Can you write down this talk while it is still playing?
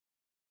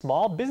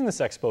Small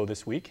Business Expo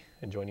this week,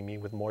 and joining me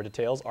with more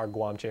details are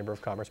Guam Chamber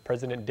of Commerce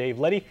President Dave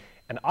Leddy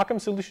and KUAM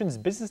Solutions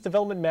Business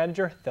Development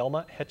Manager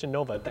Thelma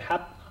Hechanova.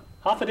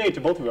 Half a day to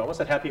both of you. I almost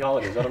said happy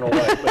holidays. I don't know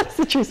why. That's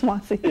what you're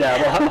Swansea.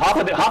 Yeah, well,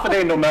 half a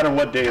day no matter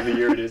what day of the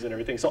year it is and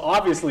everything. So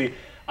obviously,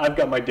 I've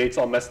got my dates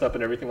all messed up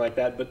and everything like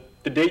that, but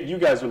the date you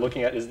guys are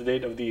looking at is the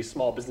date of the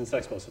Small Business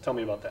Expo. So tell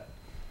me about that.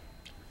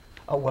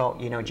 Oh, well,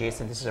 you know,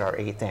 Jason, this is our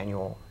 8th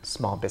annual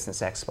Small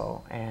Business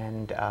Expo,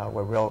 and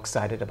we're real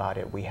excited about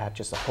it. We have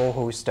just a whole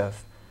host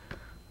of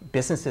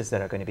businesses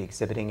that are going to be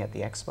exhibiting at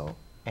the expo,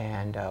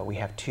 and we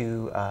have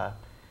two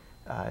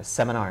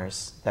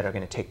seminars that are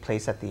going to take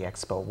place at the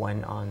expo,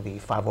 one on the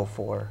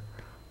 504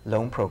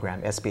 loan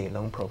program, SBA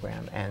loan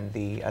program, and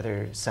the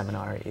other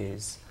seminar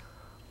is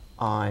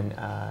on,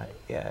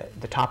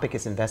 the topic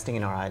is investing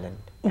in our island,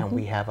 and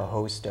we have a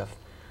host of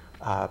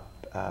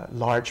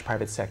large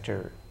private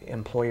sector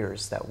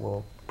employers that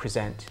will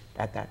present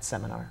at that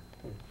seminar.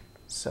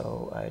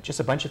 So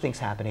just a bunch of things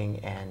happening,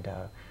 and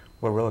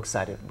we're real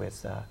excited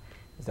with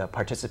the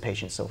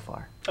participation so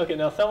far. Okay,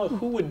 now Thelma,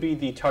 who would be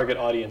the target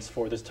audience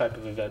for this type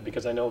of event?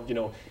 Because I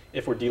know,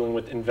 if we're dealing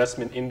with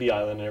investment in the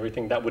island and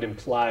everything, that would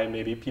imply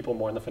maybe people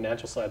more on the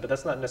financial side, but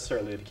that's not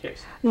necessarily the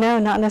case. No,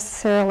 not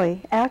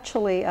necessarily.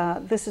 Actually,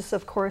 this is,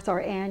 of course,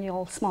 our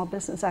annual Small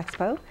Business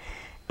Expo,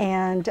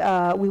 and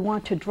we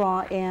want to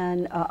draw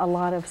in a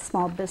lot of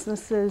small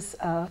businesses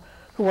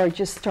who are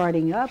just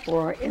starting up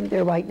or in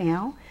there right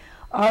now.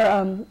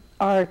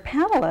 Our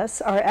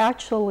panelists are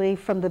actually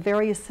from the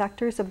various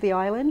sectors of the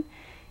island.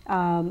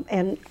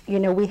 And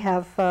we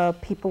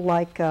have people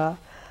like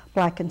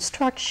Black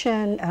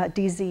Construction,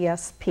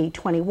 DZSP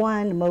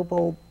 21,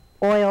 Mobile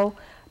Oil,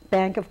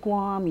 Bank of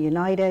Guam,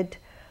 United,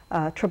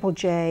 Triple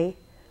J,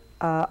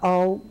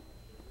 all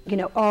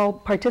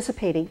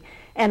participating.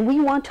 And we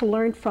want to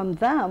learn from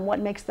them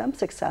what makes them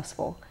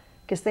successful,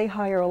 because they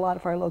hire a lot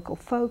of our local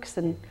folks.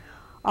 And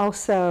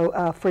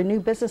also for new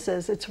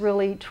businesses, it's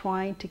really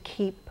trying to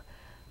keep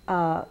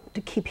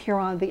here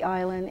on the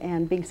island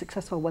and being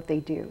successful at what they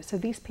do. So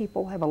these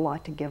people have a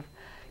lot to give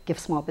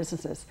small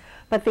businesses.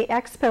 But the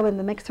expo and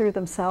the mixer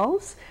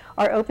themselves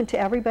are open to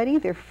everybody.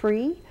 They're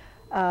free.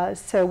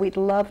 So we'd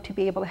love to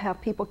be able to have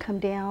people come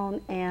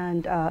down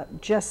and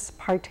just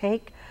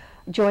partake,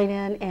 join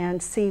in and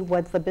see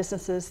what the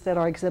businesses that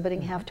are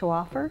exhibiting have to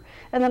offer,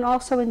 and then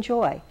also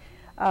enjoy.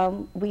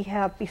 We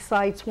have,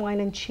 besides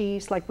wine and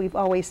cheese like we've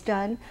always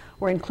done,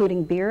 we're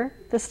including beer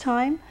this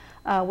time.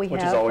 Which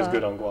is always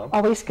good on Guam.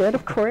 Always good,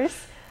 of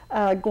course.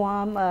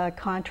 Guam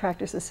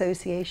Contractors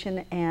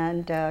Association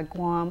and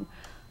Guam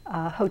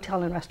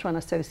Hotel and Restaurant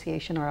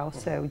Association are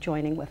also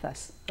joining with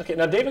us. Okay,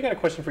 now Dave, I got a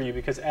question for you,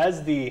 because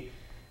as the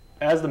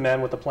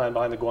man with the plan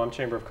behind the Guam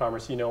Chamber of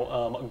Commerce,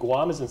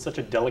 Guam is in such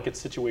a delicate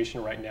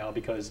situation right now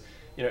because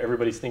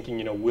everybody's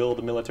thinking, will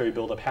the military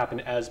buildup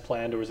happen as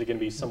planned, or is it going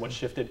to be somewhat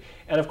shifted?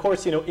 And of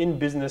course, in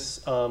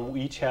business,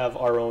 we each have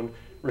our own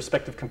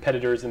respective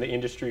competitors in the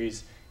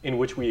industries in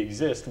which we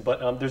exist,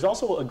 but there's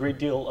also a great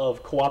deal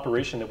of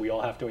cooperation that we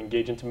all have to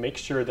engage in to make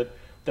sure that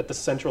the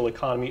central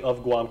economy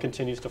of Guam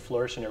continues to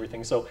flourish and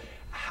everything. So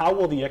how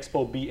will the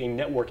expo be a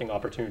networking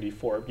opportunity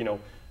for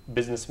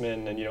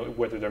businessmen and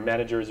whether they're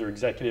managers or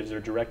executives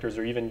or directors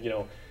or even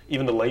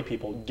even the lay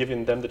people,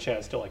 giving them the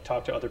chance to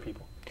talk to other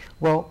people?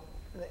 Well,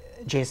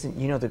 Jason,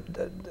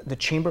 the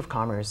Chamber of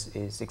Commerce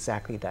is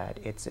exactly that.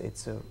 It's an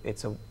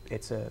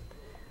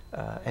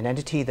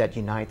entity that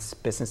unites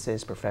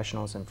businesses,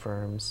 professionals, and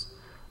firms,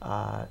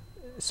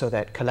 so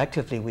that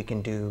collectively we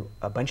can do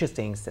a bunch of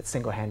things that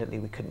single-handedly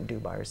we couldn't do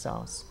by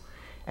ourselves.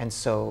 And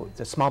so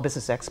the Small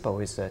Business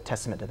Expo is a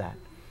testament to that.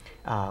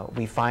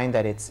 We find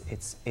that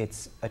it's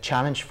a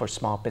challenge for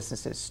small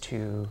businesses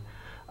to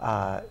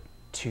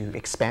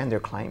expand their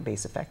client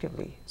base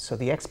effectively. So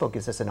the expo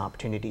gives us an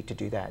opportunity to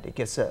do that. It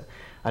gives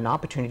an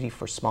opportunity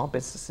for small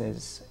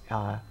businesses,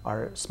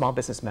 our small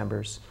business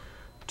members,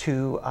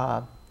 to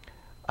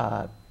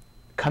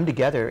come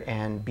together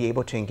and be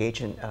able to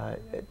engage in,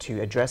 to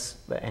address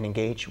and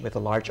engage with a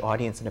large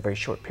audience in a very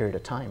short period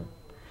of time.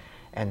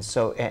 And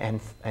so,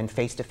 and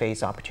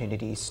face-to-face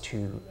opportunities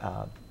to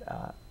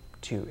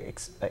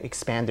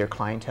expand their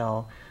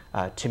clientele,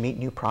 to meet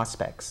new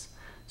prospects.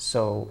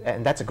 So,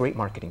 and that's a great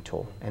marketing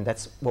tool, and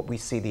that's what we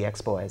see the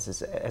expo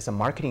as a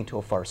marketing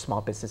tool for our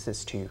small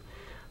businesses to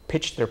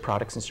pitch their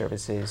products and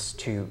services,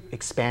 to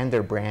expand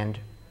their brand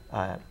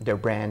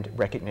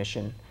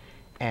recognition,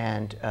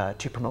 and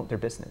to promote their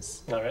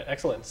business. All right,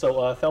 excellent.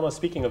 So Thelma,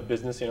 speaking of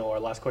business,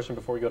 our last question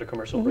before we go to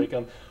commercial break,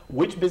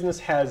 which business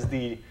has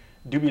the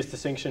dubious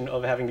distinction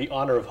of having the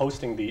honor of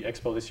hosting the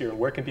expo this year, and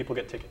where can people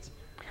get tickets?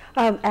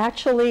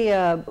 Actually,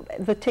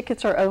 the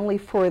tickets are only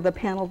for the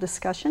panel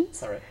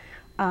discussions. All right.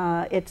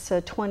 It's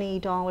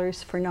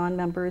 $20 for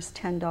non-members,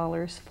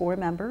 $10 for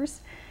members.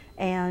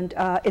 And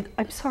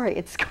I'm sorry,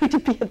 it's going to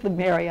be at the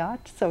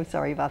Marriott, so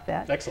sorry about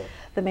that. Excellent.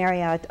 The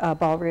Marriott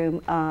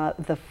Ballroom.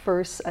 The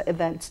first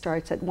event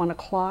starts at 1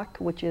 o'clock,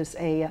 which is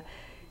a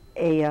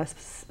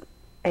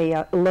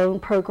loan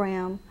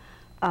program.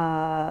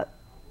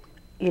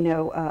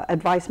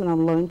 advisement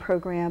on loan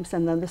programs,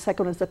 and then the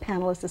second one is the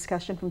panelist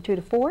discussion from 2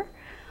 to 4.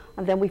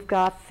 And then we've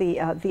got the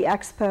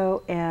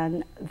expo,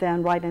 and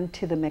then right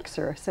into the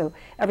mixer. So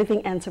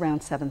everything ends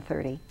around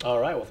 7:30. All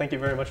right. Well, thank you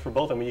very much for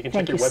both. I mean, you can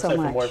check Thank your you so website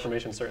for more much.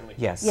 information, certainly.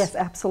 Yes. Yes,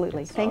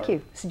 absolutely. Thank All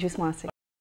you. Sejusmasi.